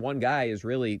one-on-one guy is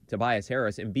really Tobias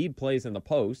Harris. Embiid plays in the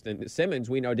post, and Simmons,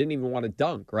 we know, didn't even want to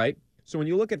dunk, right? So when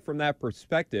you look at it from that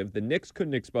perspective, the Knicks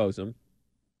couldn't expose him,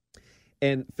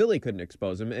 and Philly couldn't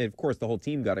expose him, and of course the whole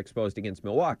team got exposed against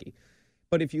Milwaukee.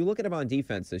 But if you look at him on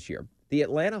defense this year, the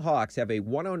Atlanta Hawks have a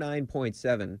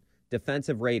 109.7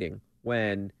 defensive rating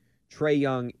when Trae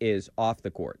Young is off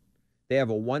the court. They have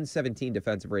a 117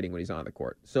 defensive rating when he's on the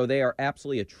court. So they are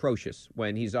absolutely atrocious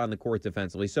when he's on the court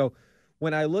defensively. So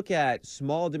when I look at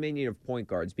small diminutive point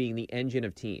guards being the engine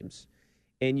of teams,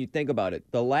 and you think about it,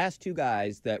 the last two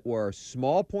guys that were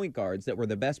small point guards that were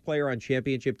the best player on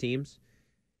championship teams,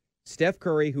 Steph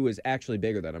Curry, who is actually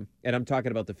bigger than him, and I'm talking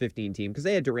about the 15 team because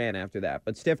they had Durant after that,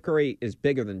 but Steph Curry is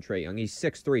bigger than Trae Young. He's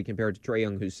 6'3" compared to Trae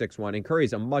Young, who's 6'1", and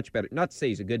Curry's a much better, not to say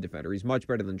he's a good defender, he's much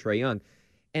better than Trae Young.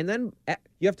 And then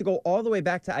you have to go all the way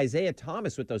back to Isaiah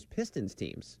Thomas with those Pistons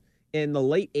teams in the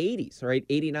late 80s, right,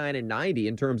 89 and 90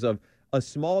 in terms of a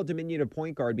small diminutive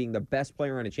point guard being the best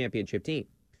player on a championship team.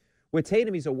 With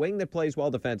Tatum, he's a wing that plays well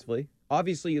defensively.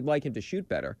 Obviously, you'd like him to shoot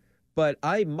better. But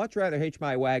I'd much rather hitch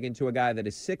my wagon to a guy that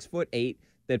is 6'8",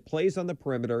 that plays on the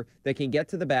perimeter, that can get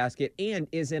to the basket, and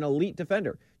is an elite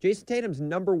defender. Jason Tatum's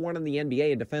number 1 in the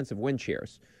NBA in defensive win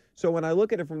shares. So when I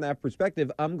look at it from that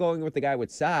perspective, I'm going with the guy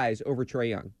with size over Trae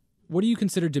Young. What do you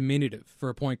consider diminutive for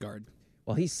a point guard?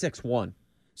 Well, he's 6'1".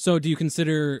 So do you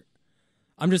consider...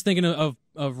 I'm just thinking of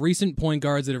recent point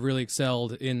guards that have really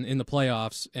excelled in the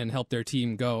playoffs and helped their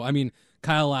team go. I mean,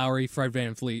 Kyle Lowry, Fred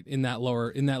VanVleet in that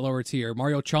lower tier.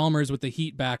 Mario Chalmers with the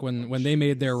Heat back when they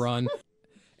made their run.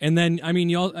 And then, I mean,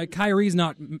 Kyrie's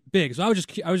not big, so I was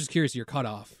just curious of your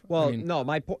cutoff. Well, I mean, no,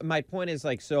 my point is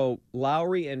so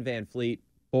Lowry and VanVleet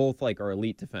both are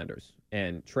elite defenders,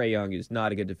 and Trae Young is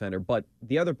not a good defender. But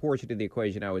the other portion of the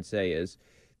equation I would say is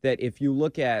that if you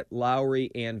look at Lowry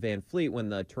and VanVleet when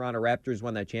the Toronto Raptors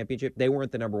won that championship, they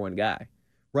weren't the number 1 guy.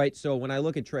 Right, so when I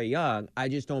look at Trae Young, I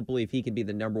just don't believe he can be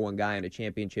the number 1 guy on a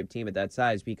championship team at that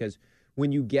size because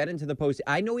when you get into the post,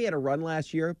 I know he had a run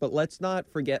last year, but let's not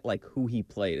forget who he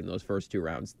played in those first 2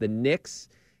 rounds. The Knicks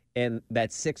and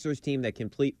that Sixers team that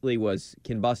completely was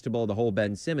combustible, the whole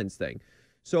Ben Simmons thing.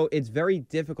 So it's very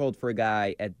difficult for a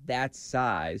guy at that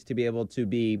size to be able to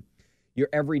be your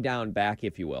every down back,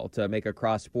 if you will, to make a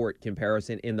cross-sport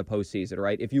comparison in the postseason,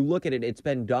 right? If you look at it, it's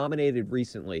been dominated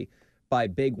recently by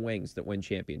big wings that win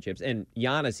championships. And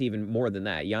Giannis even more than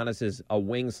that. Giannis is a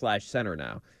wing/center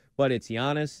now. But it's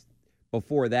Giannis.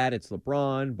 Before that, it's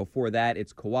LeBron. Before that,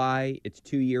 it's Kawhi. It's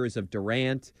 2 years of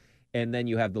Durant. And then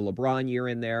you have the LeBron year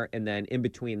in there. And then in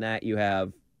between that, you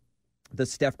have the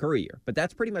Steph Curry year. But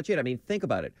that's pretty much it. I mean, think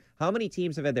about it. How many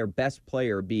teams have had their best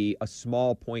player be a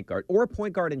small point guard or a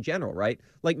point guard in general, right?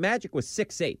 Like Magic was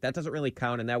 6'8". That doesn't really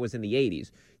count, and that was in the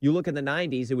 80s. You look in the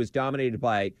 90s, it was dominated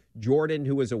by Jordan,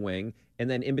 who was a wing, and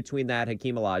then in between that,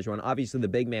 Hakeem Olajuwon. Obviously, the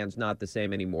big man's not the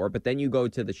same anymore, but then you go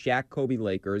to the Shaq-Kobe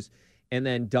Lakers, and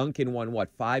then Duncan won,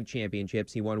 5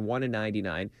 championships? He won 1 in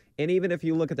 99. And even if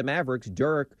you look at the Mavericks,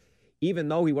 Dirk, even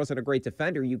though he wasn't a great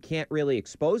defender, you can't really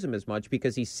expose him as much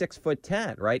because he's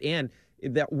 6'10", right? And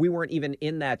that we weren't even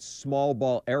in that small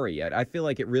ball area yet. I feel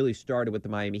like it really started with the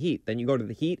Miami Heat. Then you go to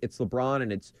the Heat, it's LeBron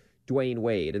and it's Dwayne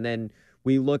Wade. And then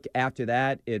we look after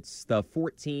that, it's the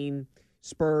 14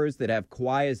 Spurs that have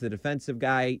Kawhi as the defensive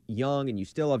guy, Young, and you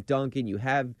still have Duncan. You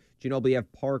have Ginobili, you have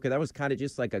Parker. That was kind of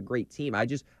just like a great team. I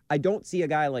don't see a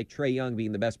guy like Trae Young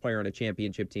being the best player on a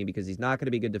championship team because he's not going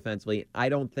to be good defensively. I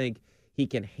don't think he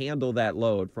can handle that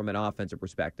load from an offensive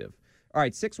perspective. All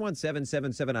right,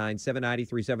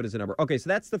 617-779-7937 is the number. Okay, so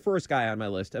that's the first guy on my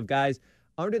list of guys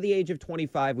under the age of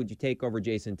 25 would you take over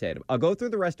Jason Tatum. I'll go through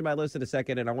the rest of my list in a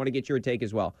second, and I want to get your take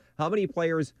as well. How many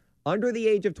players under the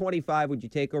age of 25 would you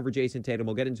take over Jason Tatum?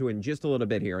 We'll get into it in just a little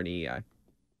bit here on EEI.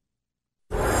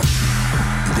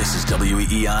 This is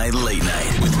WEEI Late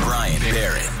Night with Brian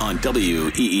Barrett on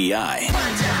WEEI.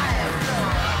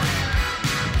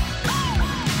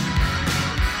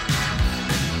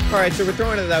 All right, so we're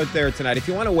throwing it out there tonight. If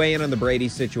you want to weigh in on the Brady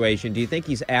situation, do you think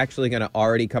he's actually going to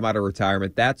already come out of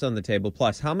retirement? That's on the table.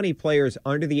 Plus, how many players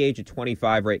under the age of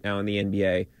 25 right now in the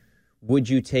NBA would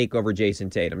you take over Jason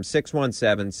Tatum?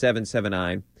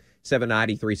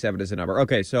 617-779-7937 is the number.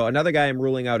 Okay, so another guy I'm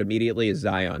ruling out immediately is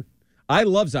Zion. I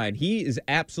love Zion. He is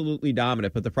absolutely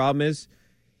dominant, but the problem is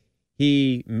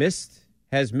he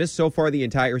has missed so far the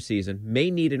entire season,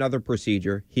 may need another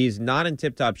procedure. He's not in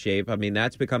tip-top shape. I mean,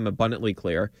 that's become abundantly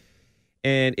clear.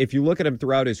 And if you look at him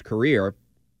throughout his career,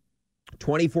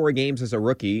 24 games as a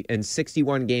rookie and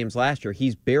 61 games last year,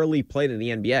 he's barely played in the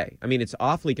NBA. I mean, it's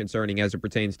awfully concerning as it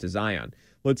pertains to Zion.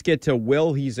 Let's get to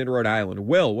Will. He's in Rhode Island.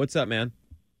 Will, what's up, man?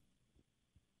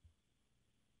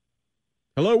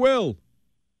 Hello, Will.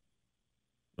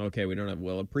 Okay, we don't have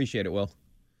Will. Appreciate it, Will.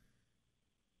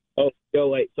 Oh, go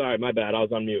wait. Sorry, my bad. I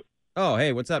was on mute. Oh,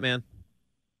 hey, what's up, man?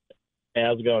 Hey,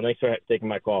 how's it going? Thanks for taking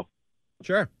my call.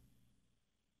 Sure.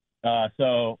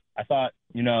 So I thought,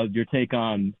 your take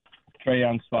on Trae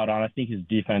Young spot on. I think his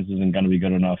defense isn't going to be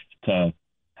good enough to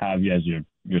have you as your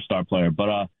star player.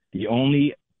 But the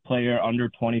only player under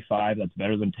 25 that's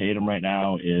better than Tatum right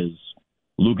now is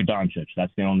Luka Doncic.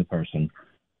 That's the only person.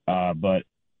 But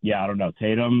yeah, I don't know.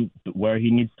 Tatum, where he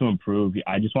needs to improve,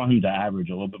 I just want him to average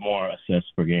a little bit more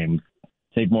assists per game.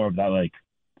 Take more of that,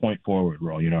 point forward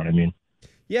role, you know what I mean?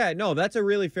 Yeah, no, that's a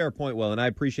really fair point, Will, and I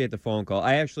appreciate the phone call.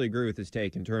 I actually agree with his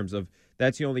take in terms of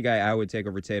that's the only guy I would take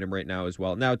over Tatum right now as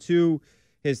well. Now, to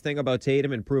his thing about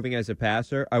Tatum improving as a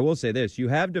passer, I will say this. You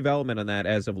have development on that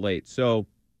as of late. So,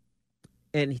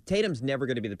 and Tatum's never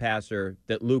going to be the passer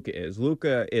that Luka is.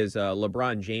 Luka is a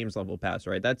LeBron James level passer,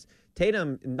 right? That's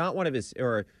Tatum, not one of his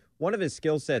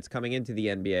skill sets coming into the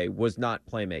NBA was not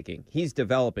playmaking. He's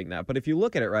developing that. But if you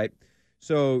look at it, right,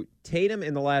 so Tatum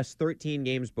in the last 13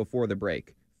 games before the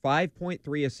break,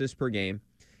 5.3 assists per game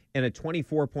and a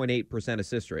 24.8%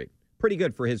 assist rate. Pretty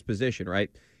good for his position,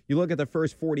 right? You look at the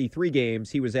first 43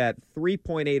 games, he was at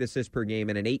 3.8 assists per game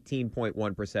and an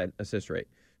 18.1% assist rate.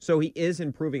 So he is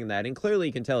improving that, and clearly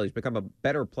you can tell he's become a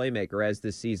better playmaker as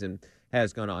this season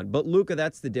has gone on. But Luka,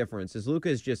 that's the difference, is Luka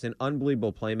is just an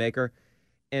unbelievable playmaker.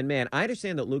 And, man, I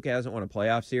understand that Luka hasn't won a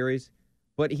playoff series,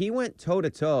 but he went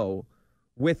toe-to-toe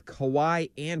with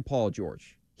Kawhi and Paul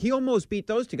George. He almost beat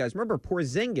those two guys. Remember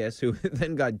Porzingis, who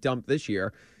then got dumped this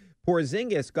year.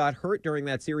 Porzingis got hurt during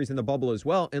that series in the bubble as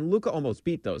well, and Luka almost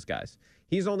beat those guys.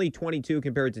 He's only 22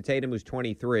 compared to Tatum, who's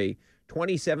 23,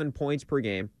 27 points per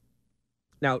game.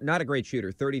 Now, not a great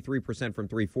shooter, 33% from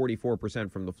three,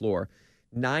 44% from the floor,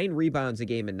 9 rebounds a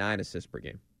game and 9 assists per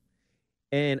game.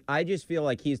 And I just feel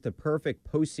like he's the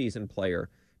perfect postseason player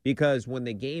because when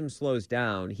the game slows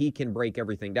down, he can break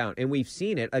everything down. And we've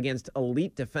seen it against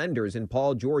elite defenders in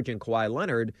Paul George and Kawhi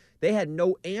Leonard. They had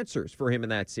no answers for him in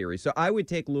that series. So I would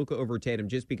take Luka over Tatum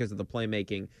just because of the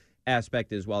playmaking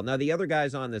aspect as well. Now, the other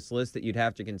guys on this list that you'd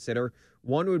have to consider,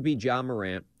 one would be Ja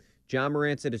Morant. Ja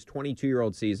Morant's at his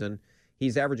 22-year-old season.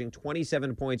 He's averaging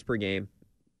 27 points per game.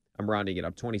 I'm rounding it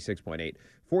up, 26.8.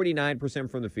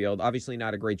 49% from the field. Obviously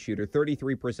not a great shooter.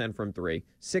 33% from three.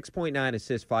 6.9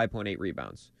 assists, 5.8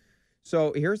 rebounds.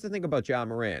 So here's the thing about Ja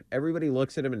Morant. Everybody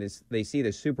looks at him and they see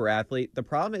the super athlete. The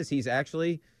problem is he's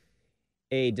actually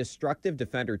a destructive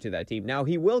defender to that team. Now,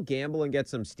 he will gamble and get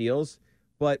some steals,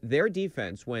 but their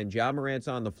defense, when Ja Morant's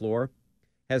on the floor,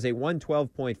 has a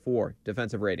 112.4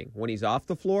 defensive rating. When he's off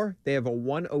the floor, they have a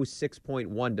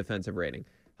 106.1 defensive rating.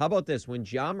 How about this? When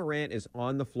Ja Morant is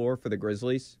on the floor for the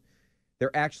Grizzlies,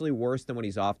 they're actually worse than when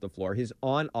he's off the floor. His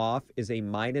on-off is a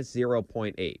minus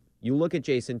 0.8. You look at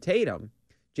Jason Tatum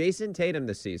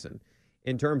this season,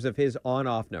 in terms of his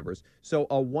on-off numbers. So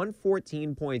a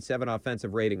 114.7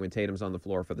 offensive rating when Tatum's on the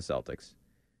floor for the Celtics.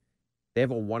 They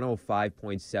have a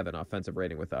 105.7 offensive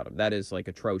rating without him. That is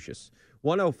atrocious.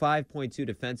 105.2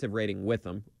 defensive rating with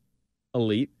him.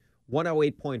 Elite.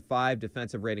 108.5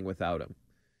 defensive rating without him.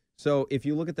 So if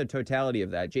you look at the totality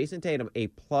of that, Jason Tatum, a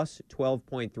plus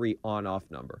 12.3 on-off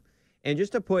number. And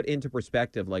just to put into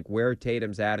perspective, like where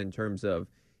Tatum's at in terms of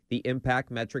the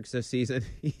impact metrics this season,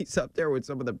 he's up there with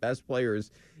some of the best players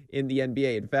in the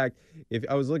NBA. In fact, if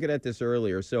I was looking at this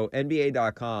earlier, so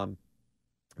NBA.com,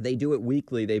 they do it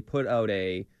weekly. They put out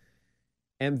a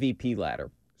MVP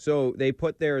ladder. So they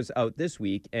put theirs out this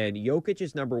week, and Jokic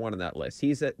is number one on that list.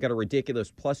 He's got a ridiculous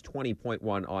plus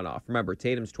 20.1 on-off. Remember,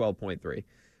 Tatum's 12.3.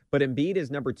 But Embiid is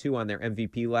number 2 on their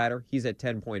MVP ladder. He's at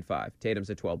 10.5. Tatum's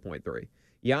at 12.3.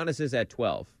 Giannis is at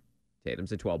 12.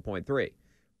 Tatum's at 12.3.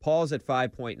 Paul's at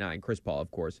 5.9. Chris Paul,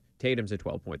 of course. Tatum's at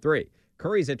 12.3.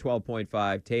 Curry's at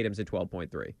 12.5. Tatum's at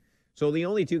 12.3. So the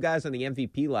only 2 guys on the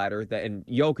MVP ladder, and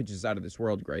Jokic is out of this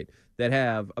world great, that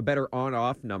have a better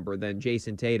on-off number than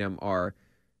Jason Tatum are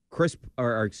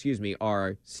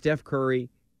Steph Curry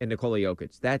and Nikola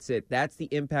Jokic. That's it. That's the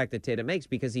impact that Tatum makes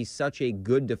because he's such a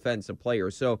good defensive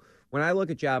player. So when I look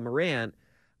at Ja Morant,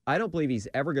 I don't believe he's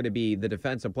ever going to be the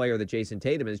defensive player that Jason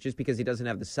Tatum is just because he doesn't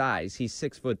have the size. He's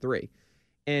 6'3".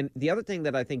 And the other thing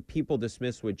that I think people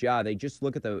dismiss with Ja, they just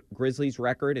look at the Grizzlies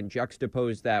record and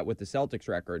juxtapose that with the Celtics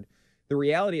record. The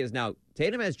reality is now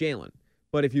Tatum has Jalen.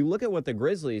 But if you look at what the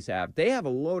Grizzlies have, they have a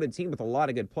loaded team with a lot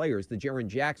of good players, the Jaren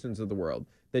Jacksons of the world,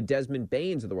 the Desmond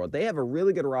Bains of the world. They have a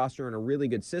really good roster and a really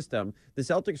good system. The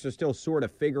Celtics are still sort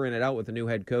of figuring it out with a new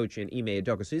head coach in Ime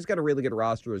Udoka. So he's got a really good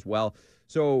roster as well.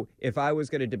 So if I was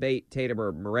going to debate Tatum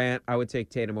or Morant, I would take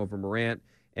Tatum over Morant.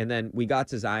 And then we got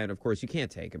to Zion. Of course, you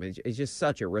can't take him. It's just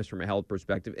such a risk from a health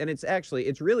perspective. And it's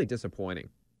really disappointing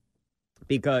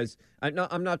because I'm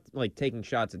not like taking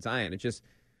shots at Zion. It's just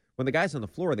when the guy's on the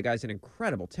floor, the guy's an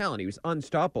incredible talent. He was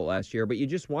unstoppable last year, but you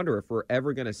just wonder if we're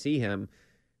ever going to see him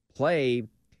play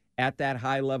at that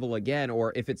high level again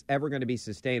or if it's ever going to be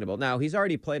sustainable. Now, he's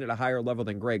already played at a higher level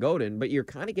than Greg Oden, but you're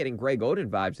kind of getting Greg Oden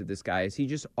vibes with this guy. Is he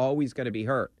just always going to be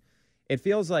hurt? It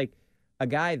feels like a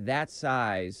guy that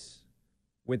size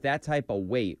with that type of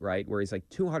weight, right, where he's like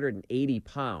 280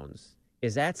 pounds,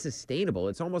 is that sustainable?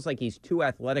 It's almost like he's too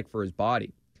athletic for his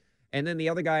body. And then the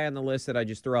other guy on the list that I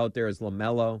just throw out there is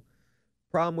LaMelo.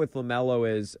 Problem with LaMelo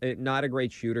is not a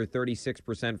great shooter,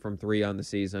 36% from 3 on the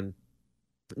season.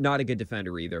 Not a good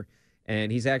defender either.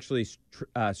 And he's actually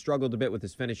struggled a bit with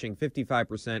his finishing,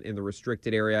 55% in the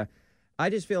restricted area. I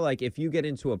just feel like if you get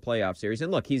into a playoff series,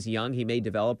 and look, he's young, he may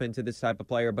develop into this type of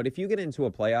player, but if you get into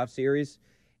a playoff series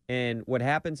and what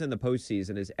happens in the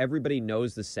postseason is everybody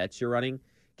knows the sets you're running,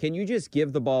 can you just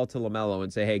give the ball to LaMelo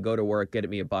and say, hey, go to work, get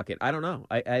me a bucket? I don't know.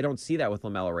 I don't see that with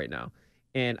LaMelo right now.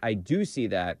 And I do see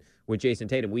that with Jason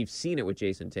Tatum. We've seen it with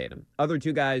Jason Tatum. Other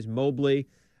 2 guys, Mobley,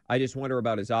 I just wonder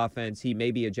about his offense. He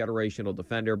may be a generational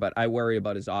defender, but I worry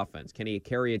about his offense. Can he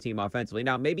carry a team offensively?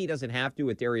 Now, maybe he doesn't have to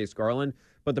with Darius Garland,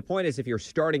 but the point is if you're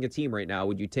starting a team right now,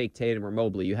 would you take Tatum or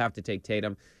Mobley? You have to take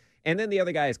Tatum. And then the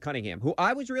other guy is Cunningham, who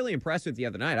I was really impressed with the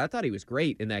other night. I thought he was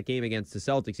great in that game against the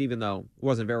Celtics, even though it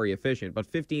wasn't very efficient. But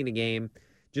 15 a game,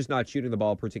 just not shooting the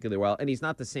ball particularly well. And he's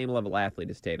not the same level athlete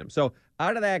as Tatum. So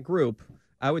out of that group,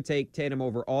 I would take Tatum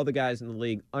over all the guys in the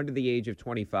league under the age of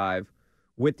 25,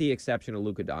 with the exception of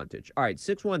Luka Doncic. All right,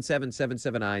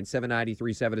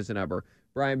 617-779-7937 is the number.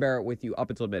 Brian Barrett with you up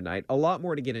until midnight. A lot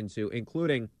more to get into,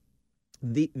 including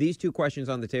these 2 questions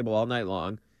on the table all night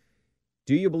long.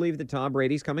 Do you believe that Tom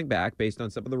Brady's coming back based on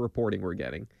some of the reporting we're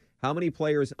getting? How many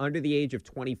players under the age of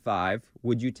 25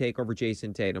 would you take over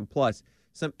Jason Tatum? Plus,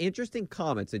 some interesting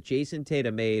comments that Jason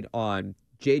Tatum made on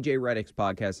J.J. Redick's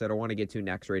podcast that I want to get to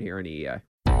next right here on EEI.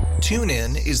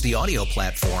 TuneIn is the audio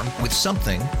platform with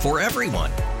something for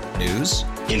everyone. News.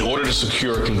 In order to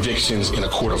secure convictions in a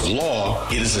court of law,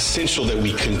 it is essential that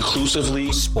we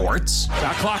conclusively. Sports.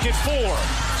 Shot clock at 4.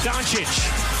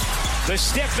 Doncic. The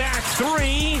step back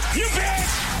 3. You bet.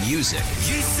 Music.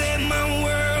 You set my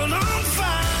world on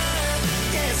fire.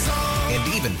 Yes,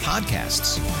 and even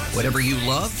podcasts. Whatever you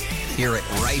love, hear it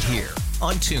right here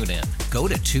on TuneIn. Go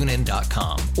to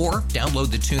TuneIn.com or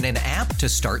download the TuneIn app to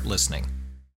start listening.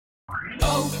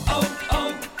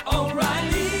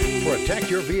 O'Reilly.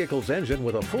 Protect your vehicle's engine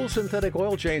with a full synthetic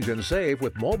oil change and save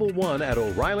with Mobil 1 at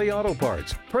O'Reilly Auto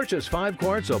Parts. Purchase 5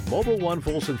 quarts of Mobil 1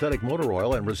 full synthetic motor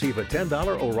oil and receive a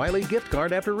 $10 O'Reilly gift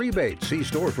card after rebate. See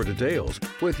store for details.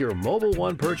 With your Mobil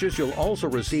 1 purchase, you'll also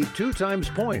receive 2 times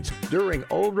points during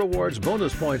O Rewards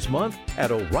Bonus Points Month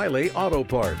at O'Reilly Auto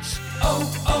Parts.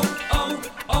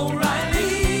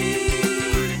 O'Reilly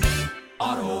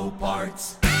Auto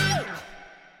Parts.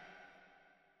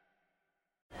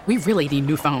 we really need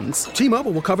new phones.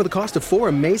 T-Mobile will cover the cost of 4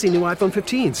 amazing new iPhone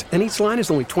 15s, and each line is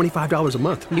only $25 a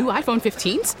month. New iPhone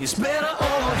 15s? It's better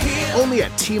over here. Only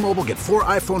at T-Mobile, get 4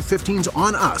 iPhone 15s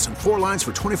on us and 4 lines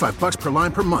for $25 per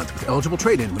line per month with eligible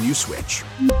trade-in when you switch.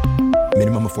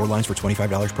 Minimum of 4 lines for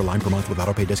 $25 per line per month with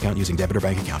autopay discount using debit or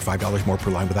bank account. $5 more per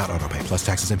line without autopay, plus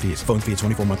taxes and fees. Phone fee at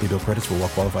 24 monthly bill credits for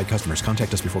well-qualified customers.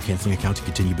 Contact us before canceling account to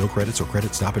continue bill credits or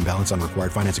credit stop and balance on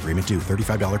required finance agreement due.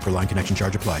 $35 per line connection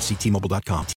charge applies. See T-Mobile.com.